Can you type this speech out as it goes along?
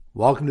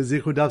Welcome to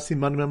Zichur Daf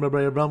Siman Member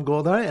by Abraham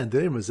Goldar, and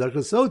today Masechah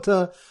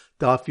Sotah,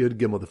 Daf Yud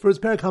Gimel, the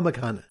first parak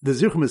Hamakana. The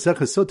Zichur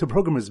Masechah Sotah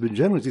program has been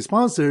generously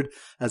sponsored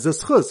as a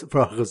schus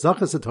for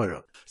Chazachas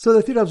Torah. So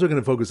the three dafs are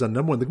going to focus on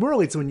number one. The Gemara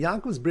relates when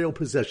Yaakov's burial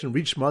procession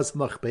reached Mas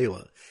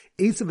Machpelah,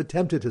 Esav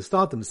attempted to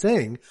stop them,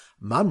 saying,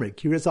 Mamre,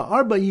 Kiryas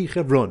Arba'i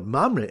Chevron,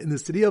 Mamre, in the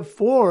city of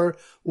 4,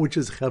 which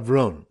is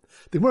Chevron.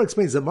 The Gemara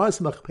explains that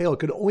Mas Machpelah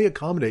could only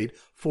accommodate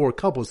 4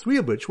 couples, 3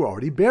 of which were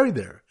already buried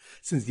there.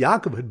 Since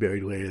Yaakov had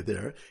buried later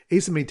there,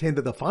 Esav maintained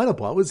that the final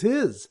plot was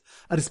his.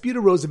 A dispute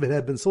arose if it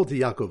had been sold to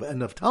Yaakov, and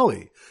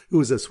Naphtali, who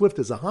was as swift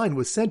as a hind,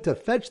 was sent to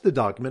fetch the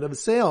document of a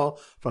sale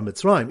from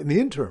Mitzrayim. In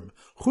the interim,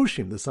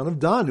 Hushim, the son of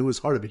Dan, who was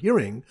hard of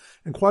hearing,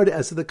 inquired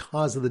as to the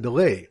cause of the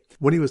delay.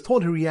 When he was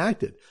told, he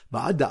reacted,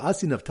 and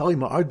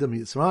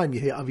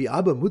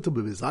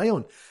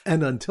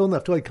until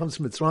Naphtali comes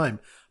from Mitzrayim,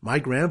 my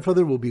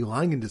grandfather will be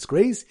lying in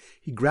disgrace.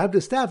 He grabbed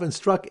his staff and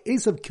struck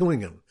Esav,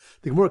 killing him.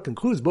 The Gemara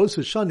concludes, at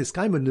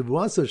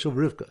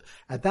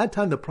that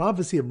time the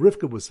prophecy of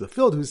Rivka was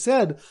fulfilled, who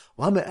said,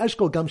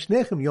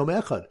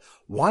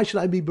 why should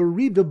I be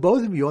bereaved of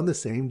both of you on the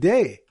same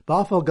day?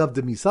 Even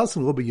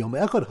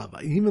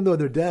though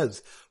their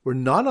deaths were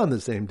not on the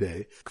same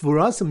day,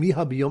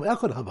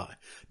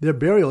 their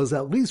burials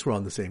at least were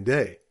on the same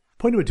day.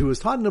 Point number 2 is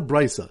taught in a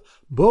brisa.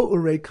 Bo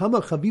urei kama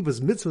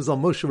chavivas mitzvahs al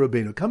Moshe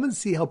Rabbeinu. Come and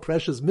see how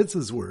precious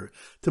mitzvahs were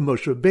to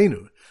Moshe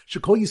Rabbeinu.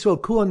 Shekol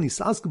Yisrael kulan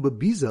nisasku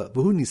bebiza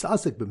v'hu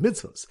nisasek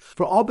b'mitzvahs.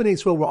 For all Bnei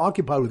Yisrael were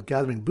occupied with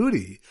gathering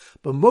booty,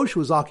 but Moshe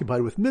was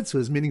occupied with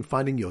mitzvahs, meaning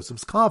finding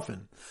Yosef's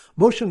coffin.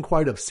 Moshe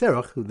inquired of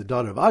Serach, who the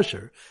daughter of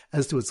Asher,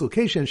 as to its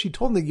location, and she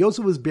told him that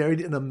Yosef was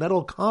buried in a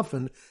metal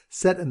coffin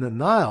set in the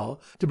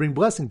Nile to bring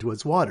blessing to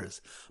its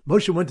waters.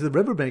 Moshe went to the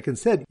riverbank and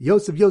said,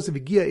 Yosef,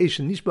 Igia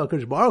Eshen Nishba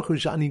Kadosh Baruch Hu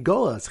Sha'ani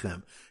Gola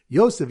Eschem.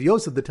 Yosef,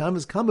 the time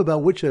has come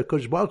about which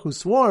Kadosh Baruch Hu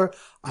swore,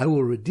 I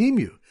will redeem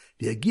you.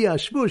 And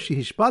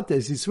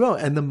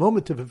the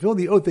moment to fulfill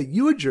the oath that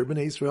you adjure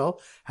Bnei Israel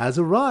has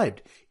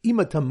arrived.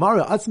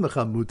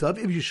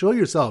 If you show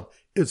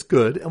yourself, it's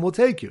good, and we'll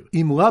take you.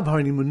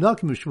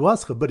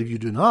 But if you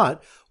do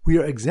not, we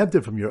are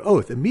exempted from your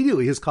oath.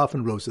 Immediately his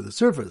coffin rose to the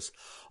surface.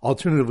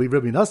 Alternatively,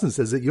 Rabbi Nassan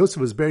says that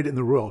Yosef was buried in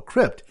the royal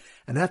crypt,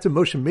 and after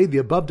Moshe made the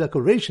above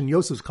declaration,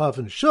 Yosef's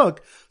coffin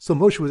shook, so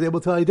Moshe was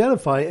able to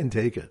identify and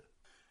take it.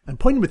 And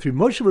point number 3,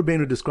 Moshe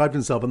Rabbeinu described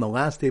himself on the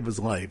last day of his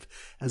life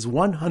as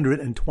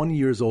 120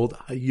 years old,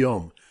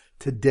 Hayom,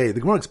 today.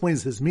 The Gemara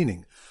explains his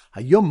meaning.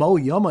 Hayom mo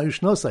yom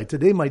ha'ushnosai,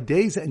 today my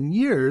days and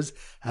years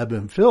have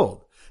been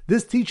filled.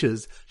 This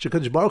teaches that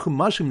Kadosh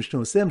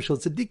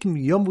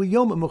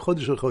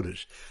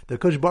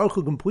Baruch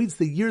Hu completes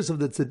the years of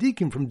the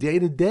tzaddikim from day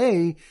to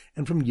day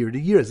and from year to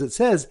year. As it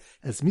says,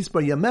 "Es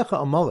mispar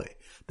yamecha amale,"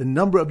 the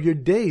number of your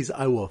days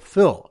I will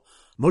fill.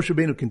 Moshe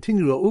Rabbeinu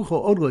continued,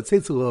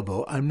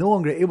 I'm no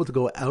longer able to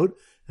go out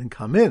and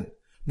come in.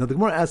 Now the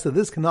Gemara asks that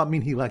this cannot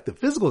mean he lacked the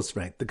physical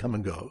strength to come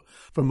and go.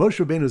 For Moshe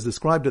Rabbeinu is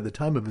described at the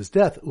time of his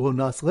death,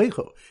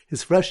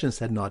 his freshness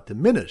had not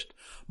diminished.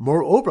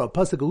 Moreover, a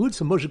pasuk alludes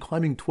to Moshe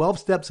climbing 12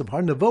 steps of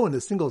Har Nevo in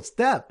a single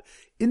step,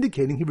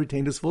 indicating he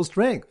retained his full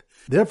strength.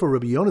 Therefore,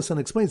 Rabbi Yonasan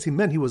explains he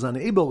meant he was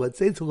unable,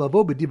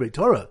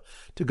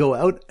 to go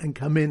out and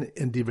come in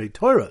divrei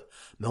Torah,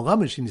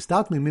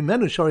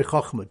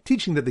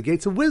 teaching that the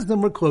gates of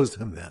wisdom were closed to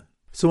him then.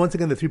 So once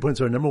again, the 3 points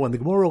are: number 1, the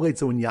Gemara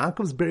relates that when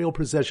Yaakov's burial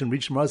procession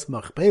reached Mas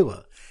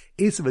Machpelah,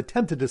 Esav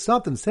attempted to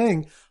stop them,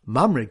 saying,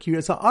 Mamre,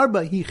 Kiryas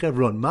Arba'i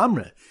Chevron,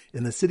 Mamre,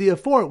 in the city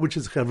of 4, which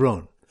is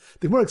Chevron.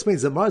 The Gemara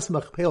explains that Mas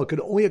Machpelah could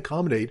only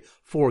accommodate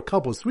 4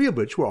 couples, 3 of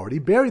which were already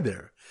buried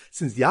there.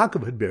 Since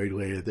Yaakov had buried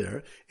later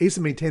there, Esav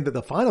maintained that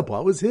the final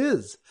plot was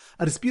his.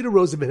 A dispute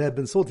arose if it had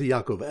been sold to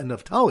Yaakov, and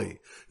Naphtali,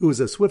 who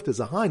was as swift as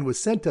a hind, was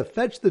sent to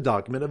fetch the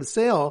document of a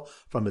sale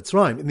from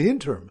Mitzrayim. In the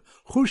interim,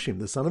 Hushim,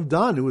 the son of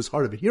Dan, who was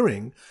hard of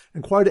hearing,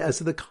 inquired as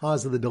to the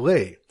cause of the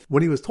delay.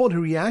 When he was told, he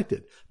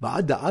reacted,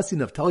 and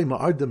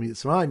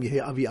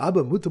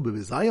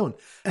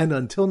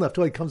until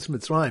Naphtali comes from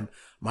Mitzrayim,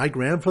 my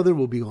grandfather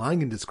will be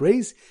lying in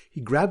disgrace.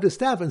 He grabbed his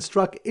staff and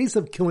struck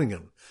Esav, killing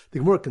him. The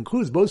Gemara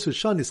concludes, at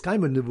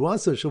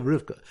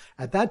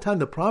that time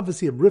the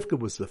prophecy of Rivka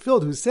was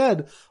fulfilled, who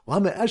said, why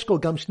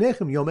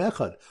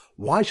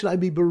should I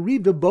be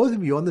bereaved of both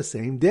of you on the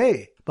same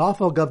day?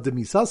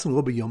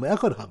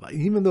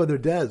 Even though their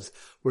deaths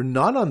were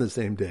not on the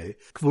same day,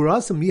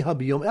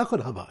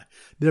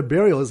 their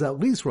burials at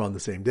least were on the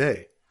same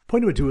day.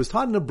 Point number 2 is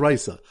taught in a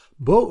brisa.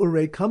 Bo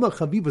urei kama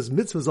chavivas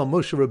mitzvahs al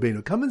Moshe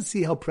Rabbeinu. Come and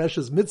see how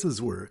precious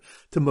mitzvahs were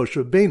to Moshe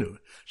Rabbeinu.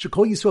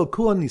 Shekol Yisrael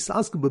kulan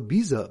nisasku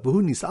bebiza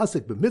v'hu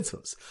nisasek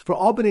b'mitzvahs. For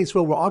all Bnei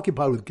Yisrael were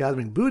occupied with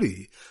gathering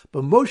booty,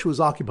 but Moshe was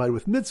occupied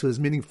with mitzvahs,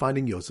 meaning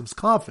finding Yosef's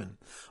coffin.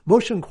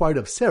 Moshe inquired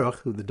of Serach,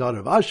 who the daughter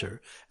of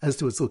Asher, as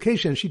to its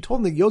location, and she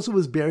told him that Yosef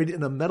was buried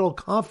in a metal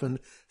coffin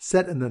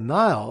set in the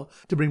Nile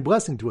to bring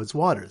blessing to its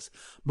waters.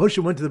 Moshe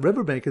went to the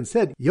riverbank and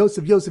said,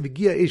 Yosef,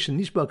 Igia Eshen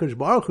Nishba Kadosh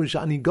Baruch Hu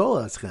Sha'ani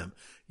Gola Eschem.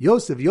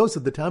 Yosef,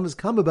 the time has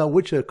come about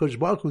which Kadosh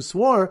Baruch Hu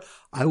swore,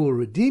 I will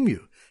redeem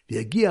you.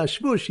 And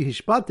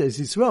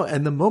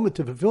the moment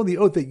to fulfill the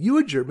oath that you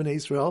adjure, Bnei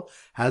Israel,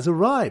 has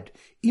arrived.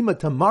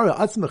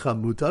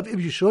 If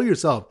you show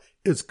yourself,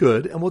 it's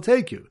good, and we'll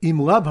take you.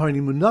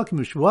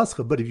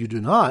 But if you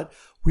do not,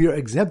 we are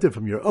exempted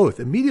from your oath.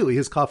 Immediately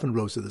his coffin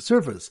rose to the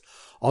surface.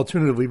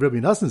 Alternatively, Rabbi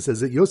Nassan says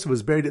that Yosef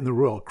was buried in the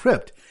royal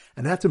crypt,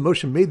 and after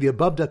Moshe made the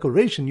above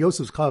declaration,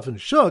 Yosef's coffin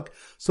shook,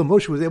 so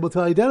Moshe was able to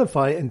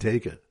identify and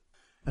take it.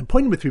 And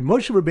point number 3,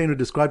 Moshe Rabbeinu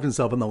described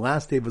himself on the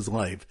last day of his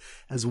life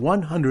as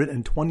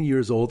 120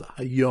 years old,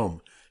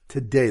 Hayom,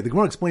 today. The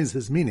Gemara explains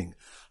his meaning.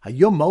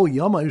 Hayom ma'u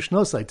yama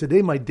ushnosai,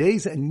 today my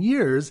days and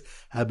years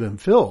have been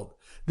filled.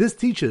 This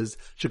teaches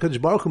that Kadosh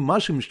Baruch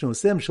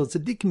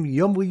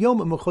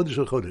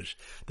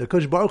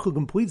Hu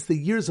completes the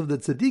years of the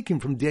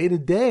tzaddikim from day to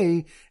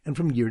day and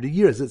from year to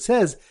year. As it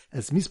says,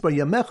 "Es mispar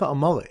yamecha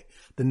amale,"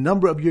 the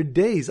number of your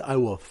days I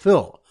will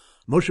fill.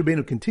 Moshe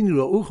Rabbeinu continued,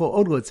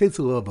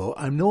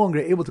 I'm no longer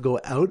able to go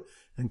out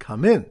and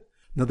come in.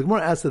 Now the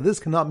Gemara asks that this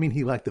cannot mean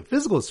he lacked the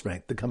physical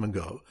strength to come and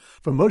go.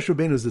 For Moshe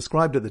Rabbeinu is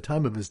described at the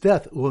time of his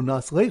death,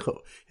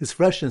 his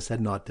freshness had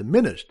not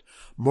diminished.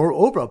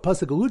 Moreover, a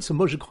pasuk alludes to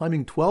Moshe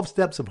climbing 12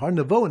 steps of Har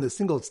Nevo in a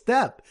single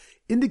step,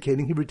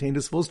 indicating he retained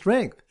his full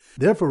strength.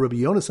 Therefore, Rabbi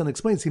Yonasan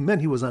explains he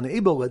meant he was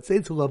unable,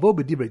 to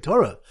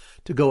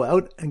go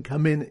out and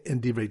come in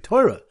Divrei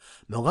Torah,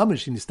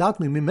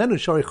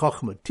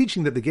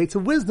 teaching that the gates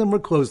of wisdom were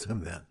closed to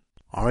him then.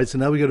 Alright, so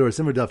now we go to our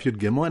Simmer Daf Yud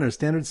Gimel, and our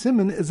standard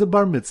simon is a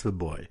bar mitzvah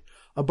boy.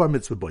 A bar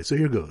mitzvah boy. So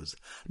here goes.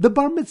 The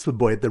bar mitzvah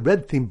boy at the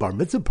red-themed bar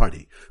mitzvah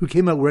party, who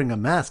came out wearing a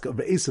mask of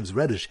Esav's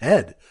reddish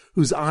head,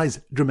 whose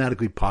eyes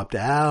dramatically popped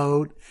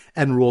out,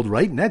 and rolled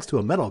right next to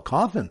a metal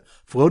coffin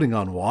floating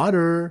on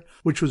water,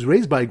 which was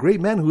raised by a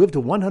great man who lived to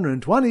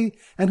 120,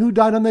 and who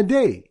died on the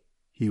day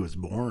he was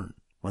born.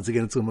 Once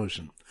again, it's slow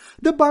motion.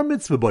 The bar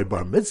mitzvah boy,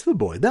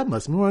 that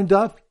must be more on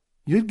Daf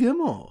Yud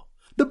Gimel.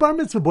 The bar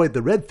mitzvah boy at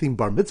the red-themed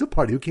bar mitzvah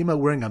party who came out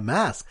wearing a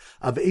mask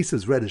of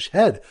Esav's reddish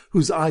head,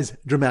 whose eyes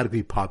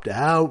dramatically popped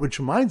out, which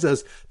reminds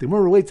us, the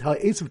Gemara relates how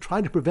Esav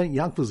tried to prevent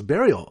Yaakov's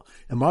burial,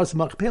 and Maras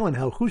Machpelah and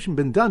how Hushim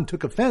ben Dun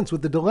took offense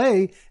with the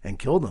delay and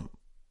killed him.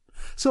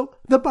 So,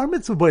 the bar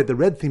mitzvah boy at the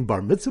red-themed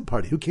bar mitzvah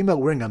party who came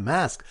out wearing a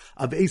mask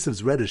of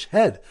Esav's reddish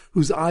head,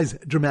 whose eyes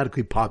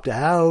dramatically popped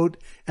out,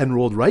 and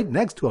rolled right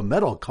next to a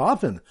metal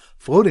coffin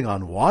floating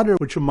on water,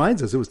 which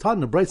reminds us it was taught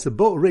in the Brayso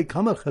Bo Urei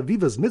Kama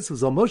Chavivas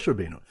mitzvahs al Moshe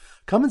Rabbeinu.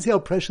 Come and see how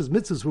precious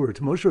mitzvahs were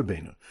to Moshe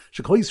Rabbeinu.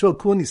 Shekol Yisrael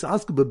kul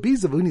nisasku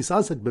b'bizav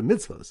u'nisasak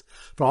b'mitzvahs.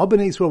 For all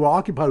Bnei Yisrael were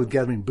occupied with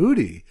gathering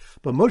booty,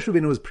 but Moshe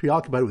Rabbeinu was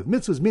preoccupied with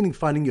mitzvahs, meaning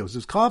finding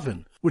Yosef's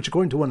coffin, which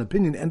according to one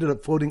opinion ended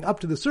up floating up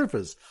to the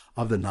surface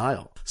of the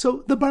Nile.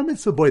 So the bar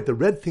mitzvah boy at the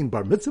red-themed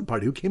bar mitzvah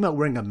party who came out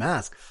wearing a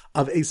mask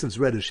of Esav's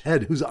reddish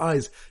head, whose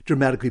eyes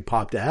dramatically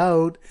popped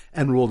out,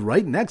 and rolled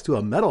right next to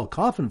a metal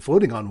coffin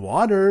floating on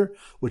water,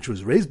 which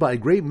was raised by a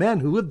great man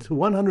who lived to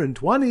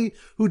 120,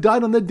 who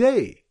died on the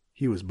day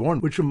he was born,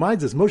 which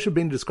reminds us Moshe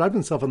Rabbeinu described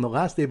himself on the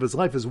last day of his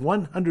life as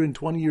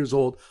 120 years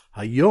old,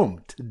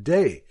 Hayom,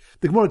 today.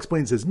 The Gemara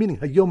explains his meaning,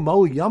 Hayom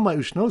ma'u yama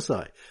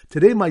ushnosai,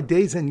 today my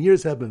days and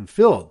years have been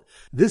filled.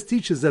 This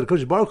teaches that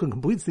Kadosh Baruch Hu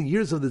completes the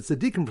years of the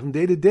tzaddikim from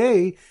day to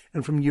day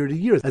and from year to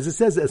year. As it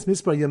says, Es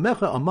mispar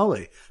yamecha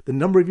amale, the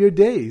number of your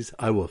days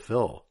I will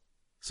fill.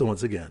 So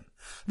once again,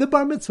 the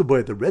bar mitzvah boy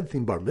at the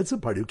red-themed bar mitzvah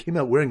party who came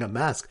out wearing a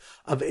mask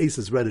of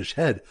Esav's reddish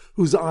head,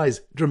 whose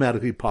eyes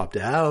dramatically popped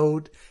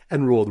out,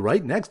 and rolled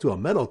right next to a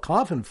metal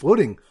coffin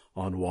floating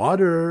on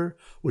water,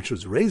 which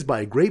was raised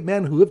by a great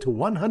man who lived to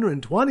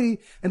 120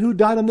 and who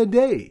died on the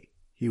day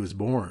he was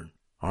born.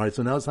 Alright,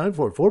 so now it's time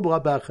for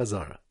B'la B'ach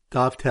Chazara.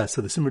 Daf Tes.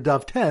 So the Simmer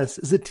Daf Tes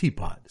is a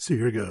teapot. So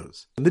here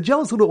goes. And the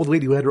jealous little old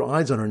lady who had her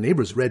eyes on her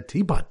neighbor's red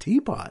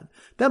teapot,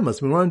 that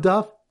must be more on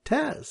Daf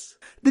Tes.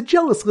 The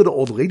jealous little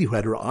old lady who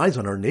had her eyes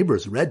on her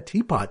neighbor's red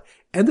teapot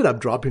ended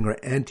up dropping her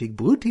antique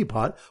blue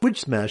teapot,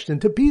 which smashed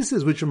into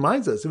pieces, which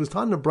reminds us, it was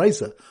taught in the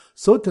Brayso,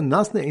 Sotah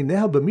nasna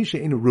eineha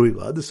b'misha einu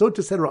ruila. The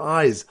Sotah set her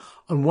eyes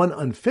on one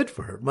unfit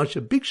for her,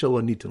 masha biksha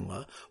lo nitin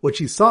la. What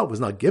she sought was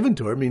not given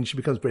to her, meaning she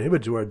becomes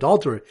prohibited to her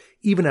adulterer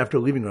even after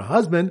leaving her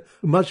husband,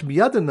 umash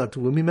biyada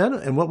natulu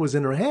mimena, and what was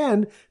in her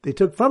hand they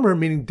took from her,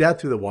 meaning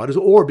death through the waters,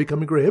 or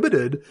becoming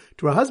prohibited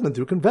to her husband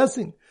through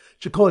confessing.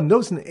 Because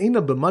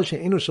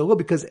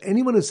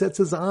anyone who sets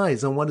his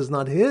eyes on what is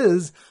not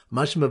his,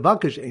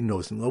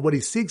 what he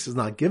seeks is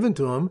not given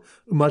to him,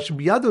 and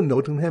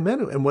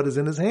what is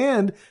in his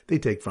hand, they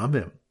take from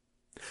him.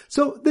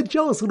 So the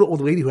jealous little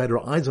old lady who had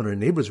her eyes on her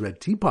neighbor's red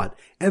teapot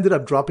ended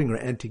up dropping her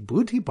antique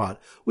blue teapot,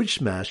 which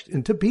smashed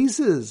into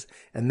pieces,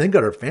 and then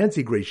got her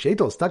fancy gray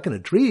shaitel stuck in a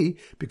tree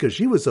because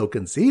she was so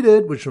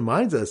conceited, which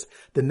reminds us,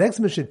 the next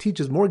mission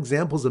teaches more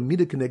examples of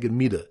midah keneged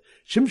midah.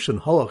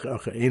 Shimshon halach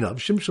archa einav,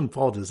 Shimshon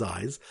followed his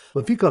eyes.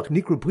 Lefikach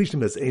nikru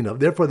plishim es einav,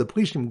 therefore the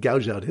plishim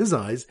gouged out his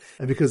eyes,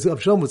 and because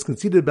Avshalom was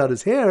conceited about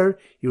his hair,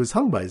 he was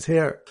hung by his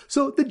hair.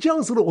 So the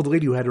jealous little old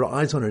lady who had her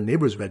eyes on her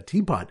neighbor's red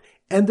teapot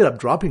ended up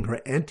dropping her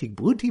antique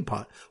blue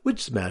teapot,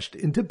 which smashed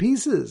into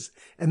pieces,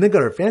 and then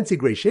got her fancy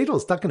gray shaitel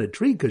stuck in a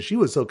tree because she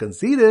was so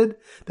conceited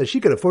that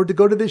she could afford to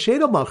go to the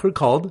shaitel macher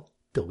called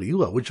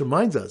Delilah, which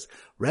reminds us,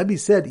 Rabbi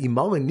said,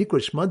 Imala Nikra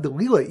Shma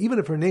Delilah, even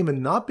if her name had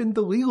not been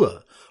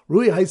Delilah,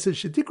 Rui Haisa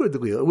Shetikra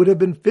Delilah, it would have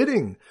been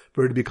fitting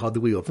for her to be called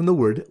Delilah from the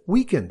word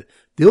weakened.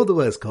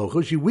 Dildala es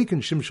Kocho, she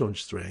weakened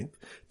Shimshon's strength.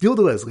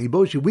 Dildala es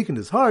Libo, she weakened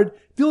his heart.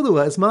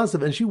 Dildala es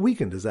Masav, and she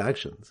weakened his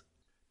actions.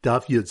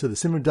 Daf Yud, so the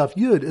Simmer Daf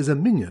Yud is a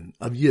minion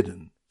of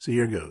Yidden. So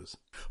here goes.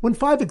 When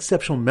 5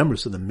 exceptional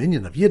members of the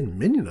minion of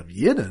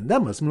Yidden,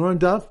 that must be on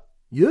Daf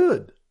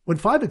Yud. When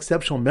 5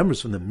 exceptional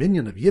members from the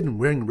minion of Yidden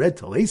wearing red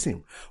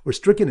talasim were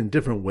stricken in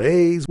different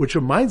ways, which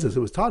reminds us it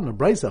was taught in a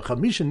brisa,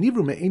 Chamisha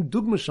Nivru Me'ein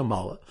Dugma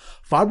Shamala,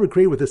 5 were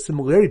created with a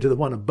similarity to the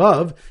one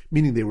above,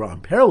 meaning they were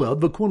unparalleled,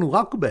 V'kun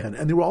Lakubehen,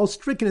 and they were all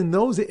stricken in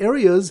those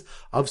areas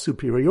of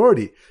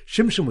superiority.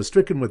 Shimshon was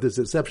stricken with his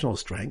exceptional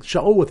strength,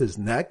 Shaul with his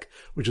neck,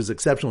 which is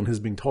exceptional in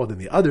his being taller than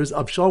the others,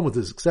 Abshalom with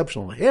his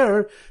exceptional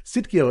hair,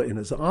 Sitkiah in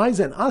his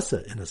eyes, and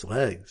Asa in his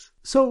legs.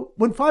 So,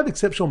 when 5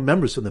 exceptional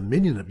members from the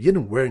minion of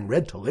Yidden wearing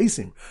red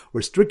talasim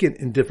were stricken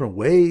in different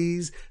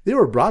ways, they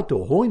were brought to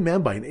a holy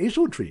man by an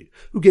ashel tree,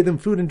 who gave them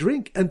food and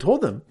drink, and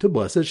told them to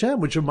bless Hashem,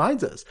 which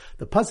reminds us,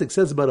 the pasuk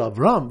says about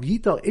Avram,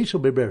 V'yital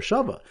ashel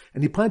be'Beersheva,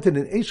 and he planted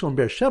an ashel in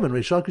Beersheva, and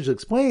Reish Lakish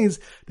explains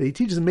that he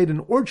teaches and made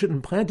an orchard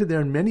and planted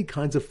there many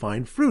kinds of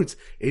fine fruits,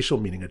 ashel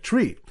meaning a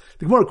tree.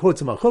 The Gemara quotes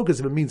in Malchokas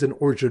if it means an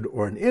orchard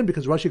or an inn,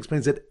 because Rashi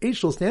explains that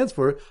ashel stands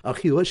for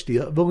achila,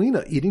 shtia,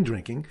 velina, eating,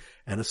 drinking,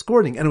 and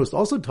escorting. And it was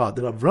also taught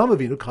that Avram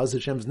Avinu caused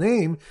Hashem's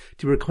name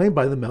to be proclaimed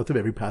by the mouth of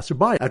every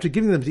passerby. After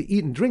giving them to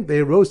eat and drink, they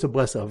arose to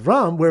bless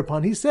Avram,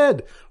 whereupon he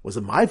said, was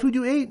it my food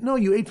you ate? No,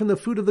 you ate from the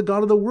food of the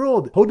God of the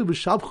world.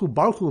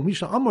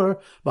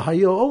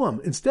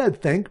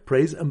 Instead, thank,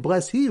 praise, and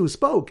bless he who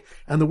spoke,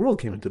 and the world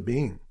came into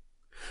being.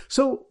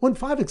 So, when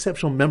 5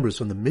 exceptional members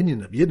from the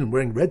minion of Yidden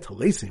wearing red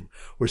talasim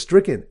were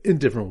stricken in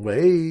different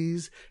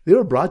ways, they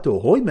were brought to a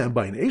holy man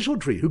by an ashel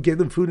tree who gave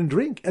them food and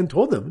drink and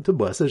told them to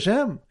bless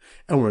Hashem,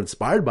 and were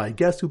inspired by a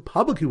guest who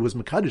publicly was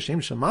Mekadosh Shem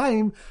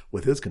Shamayim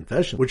with his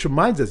confession, which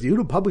reminds us, Yehud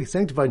who publicly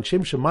sanctified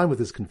Shem Shamayim with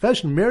his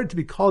confession merited to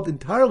be called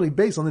entirely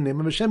based on the name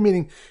of Hashem,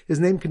 meaning his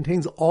name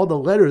contains all the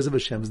letters of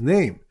Hashem's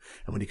name.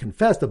 And when he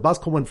confessed, the Bas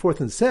Kol went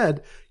forth and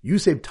said, you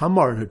saved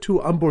Tamar and her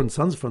 2 unborn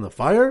sons from the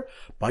fire.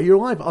 By your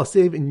life, I'll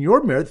save in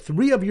your merit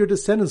 3 of your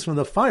descendants from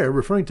the fire,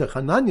 referring to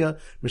Hananiah,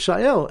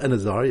 Mishael, and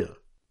Azariah.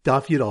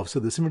 Daf Yudov, so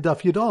the Simmer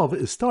Daf Yudov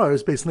is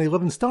stars based on the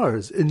 11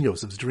 stars in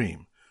Yosef's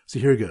dream. So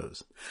here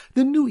goes.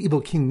 The new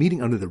evil king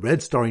meeting under the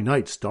red starry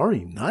night,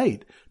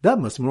 that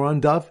must be more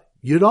on Daf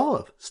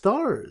Yudov,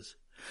 stars.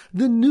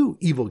 The new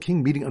evil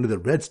king meeting under the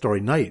red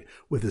starry night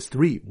with his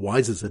 3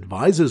 wisest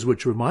advisors,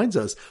 which reminds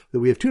us that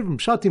we have 2 from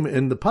Shatim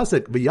in the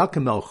pasuk,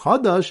 V'yakem el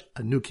Chadash,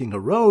 a new king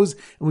arose,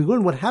 and we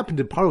learn what happened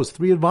to Paro's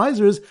 3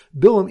 advisors,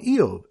 Bilam,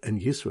 Eov, and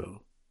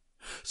Yisro.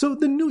 So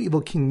the new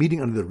evil king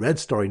meeting under the red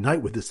starry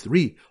night with his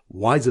 3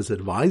 wisest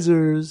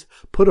advisors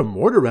put a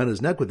mortar around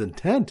his neck with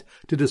intent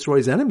to destroy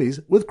his enemies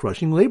with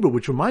crushing labor,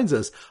 which reminds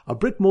us a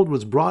brick mold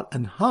was brought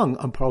and hung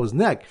on Paro's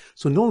neck,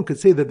 so no one could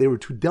say that they were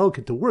too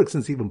delicate to work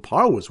since even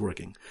Paro was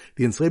working.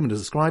 The enslavement is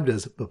described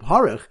as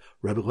beparech.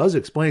 Rabbi Lezer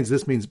explains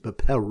this means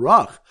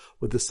beperach,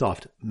 with a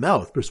soft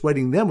mouth,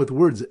 persuading them with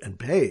words and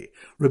pay.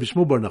 Rabbi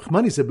Shmuel bar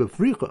Nachmani said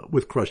befricha,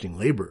 with crushing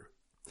labor.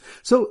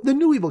 So the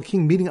new evil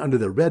king meeting under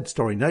the red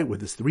starry night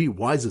with his 3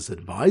 wisest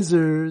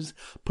advisors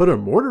put a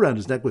mortar around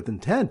his neck with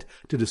intent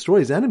to destroy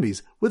his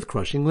enemies with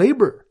crushing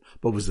labor,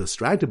 but was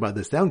distracted by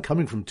the sound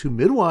coming from 2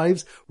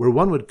 midwives, where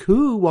one would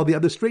coo while the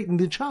other straightened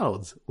the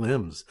child's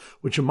limbs,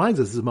 which reminds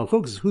us that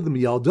Malchokas who the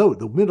Miyaldot,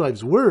 the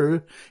midwives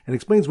were, and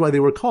explains why they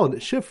were called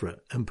Shifra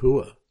and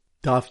Pua.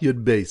 Daf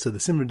Yud Beis, so the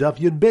Simmer Daf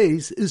Yud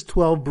Beis is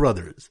 12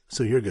 brothers.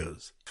 So here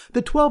goes.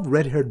 The 12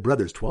 red-haired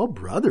brothers, 12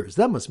 brothers,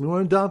 that must be more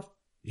in Daf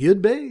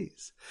Yud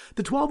Beis.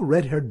 The 12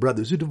 red-haired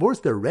brothers who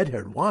divorced their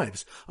red-haired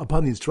wives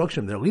upon the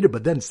instruction of their leader,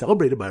 but then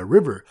celebrated by a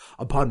river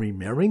upon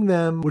remarrying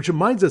them, which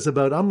reminds us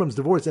about Amram's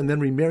divorce and then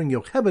remarrying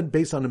Yocheved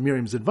based on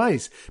Miriam's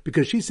advice,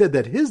 because she said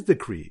that his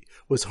decree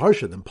was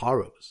harsher than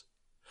Paro's.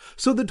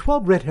 So the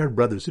 12 red-haired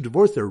brothers who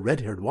divorced their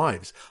red-haired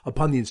wives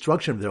upon the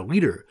instruction of their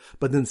leader,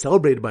 but then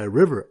celebrated by a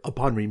river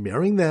upon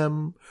remarrying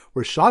them,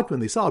 were shocked when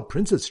they saw a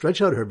princess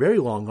stretch out her very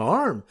long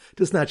arm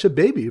to snatch a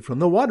baby from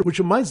the water, which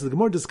reminds us the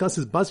Gemara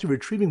discusses Basi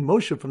retrieving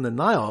Moshe from the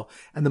Nile,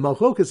 and the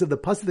Malchokas of the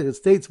pasuk that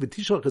states,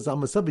 V'tishach es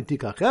amasav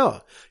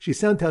v'tikachea. She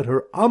sent out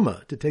her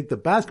amma to take the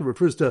basket,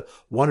 refers to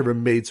one of her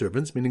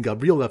maidservants, meaning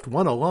Gabriel left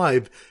one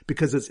alive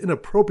because it's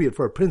inappropriate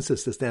for a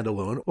princess to stand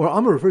alone, or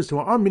amma refers to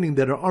her arm, meaning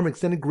that her arm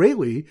extended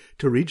greatly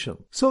to reach him.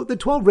 So the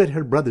 12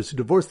 red-haired brothers who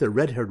divorced their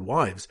red-haired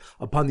wives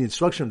upon the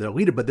instruction of their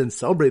leader, but then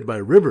celebrated by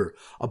a river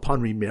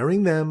upon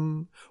remarrying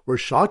them, were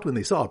shocked when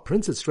they saw a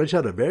princess stretch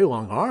out a very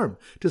long arm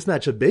to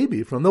snatch a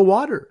baby from the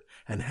water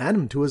and hand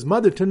him to his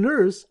mother to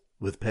nurse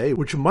with pay,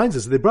 which reminds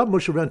us that they brought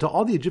Moshe around to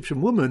all the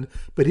Egyptian women,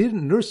 but he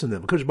didn't nurse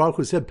them. Because Baruch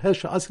Hu said,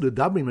 Pesha asilu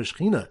dabri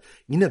meshchina,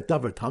 yinet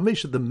davar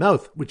tamesh, the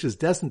mouth, which is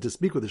destined to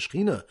speak with the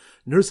Shechina,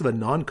 nurse of a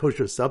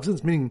non-kosher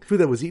substance, meaning food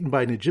that was eaten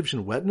by an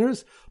Egyptian wet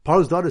nurse.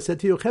 Paro's daughter said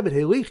to Yocheved,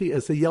 Hey Lechi,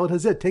 as the Yelad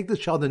Hazet, take this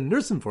child and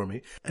nurse him for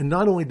me. And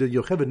not only did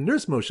Yocheved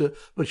nurse Moshe,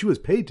 but she was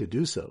paid to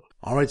do so.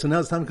 Alright, so now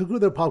it's time to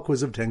conclude our pop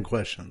quiz of 10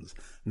 questions.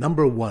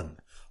 Number 1.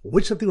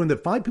 Which of the one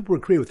that 5 people were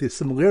created with a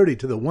similarity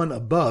to the one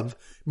above,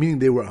 meaning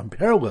they were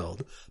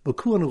unparalleled, but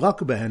kulan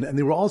lakubahan, and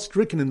they were all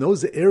stricken in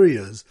those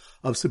areas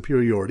of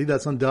superiority?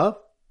 That's on Daf.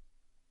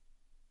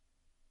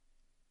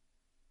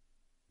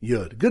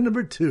 Yud. Good.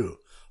 Number 2.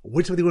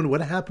 Which of the one,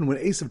 what happened when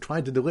Esav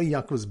tried to delay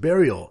Yaakov's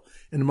burial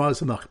in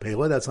Maras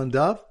Machpelah? That's on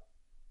Daf.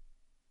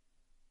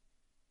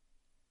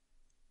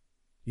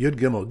 Yud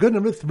Gimel. Good.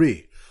 Number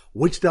 3.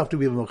 Which Daf do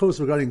we have Machos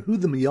regarding who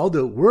the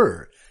Miyalda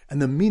were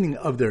and the meaning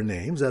of their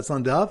names? That's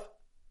on Daf.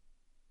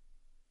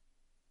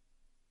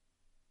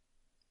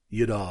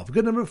 Yudov.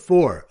 Good. Number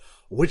 4.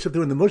 Which of the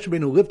when the Moshe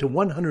Rabbeinu lived to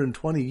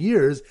 120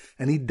 years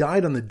and he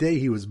died on the day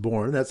he was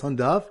born? That's on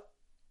Daf.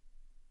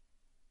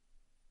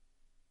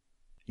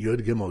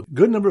 Yud Gimel.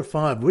 Good. Number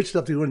 5. Which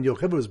of the when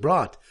Yocheved was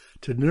brought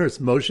to nurse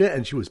Moshe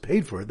and she was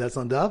paid for it? That's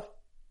on Daf.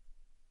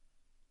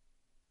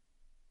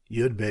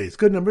 Yud Beis.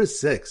 Good. Number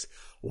 6.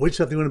 Which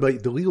of the one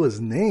about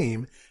Delilah's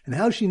name and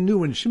how she knew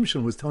when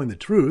Shimshon was telling the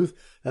truth?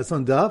 That's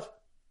on Daf.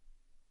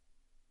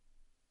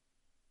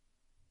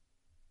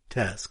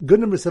 Test. Good.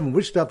 Number 7.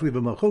 Which stuff we have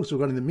a machos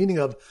regarding the meaning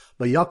of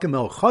Vayakim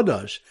el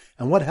Chadash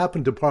and what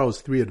happened to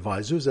Paro's 3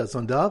 advisors? That's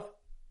on Daf.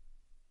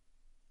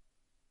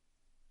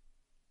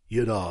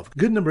 Yudov.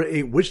 Good. Number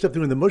 8. Which stuff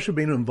when the Moshe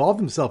Rabbeinu involved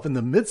himself in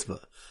the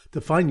mitzvah to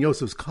find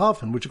Yosef's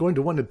coffin, which according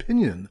to one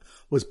opinion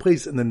was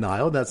placed in the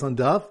Nile? That's on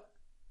Daf.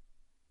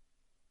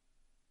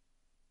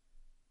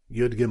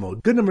 Yud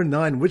Gimel. Good. Number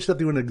 9. Which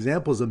stuff when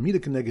examples of Mida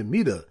Keneged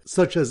Mida,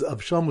 such as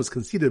Avsham was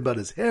conceited about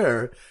his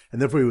hair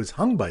and therefore he was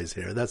hung by his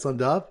hair? That's on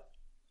Daf.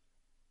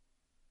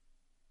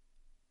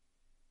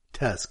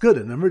 Test. Good.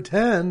 And number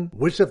 10,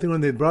 which stuff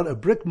when they brought a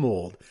brick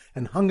mold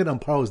and hung it on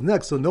Paro's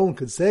neck so no one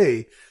could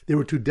say they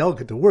were too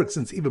delicate to work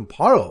since even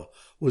Paro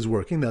was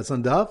working? That's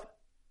on Daf.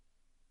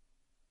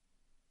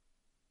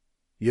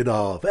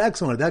 Yudalf.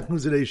 Excellent. That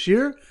concludes today's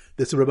shir.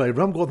 This is Rabbi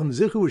Avram Goldham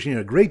Zichu wishing you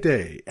a great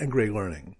day and great learning.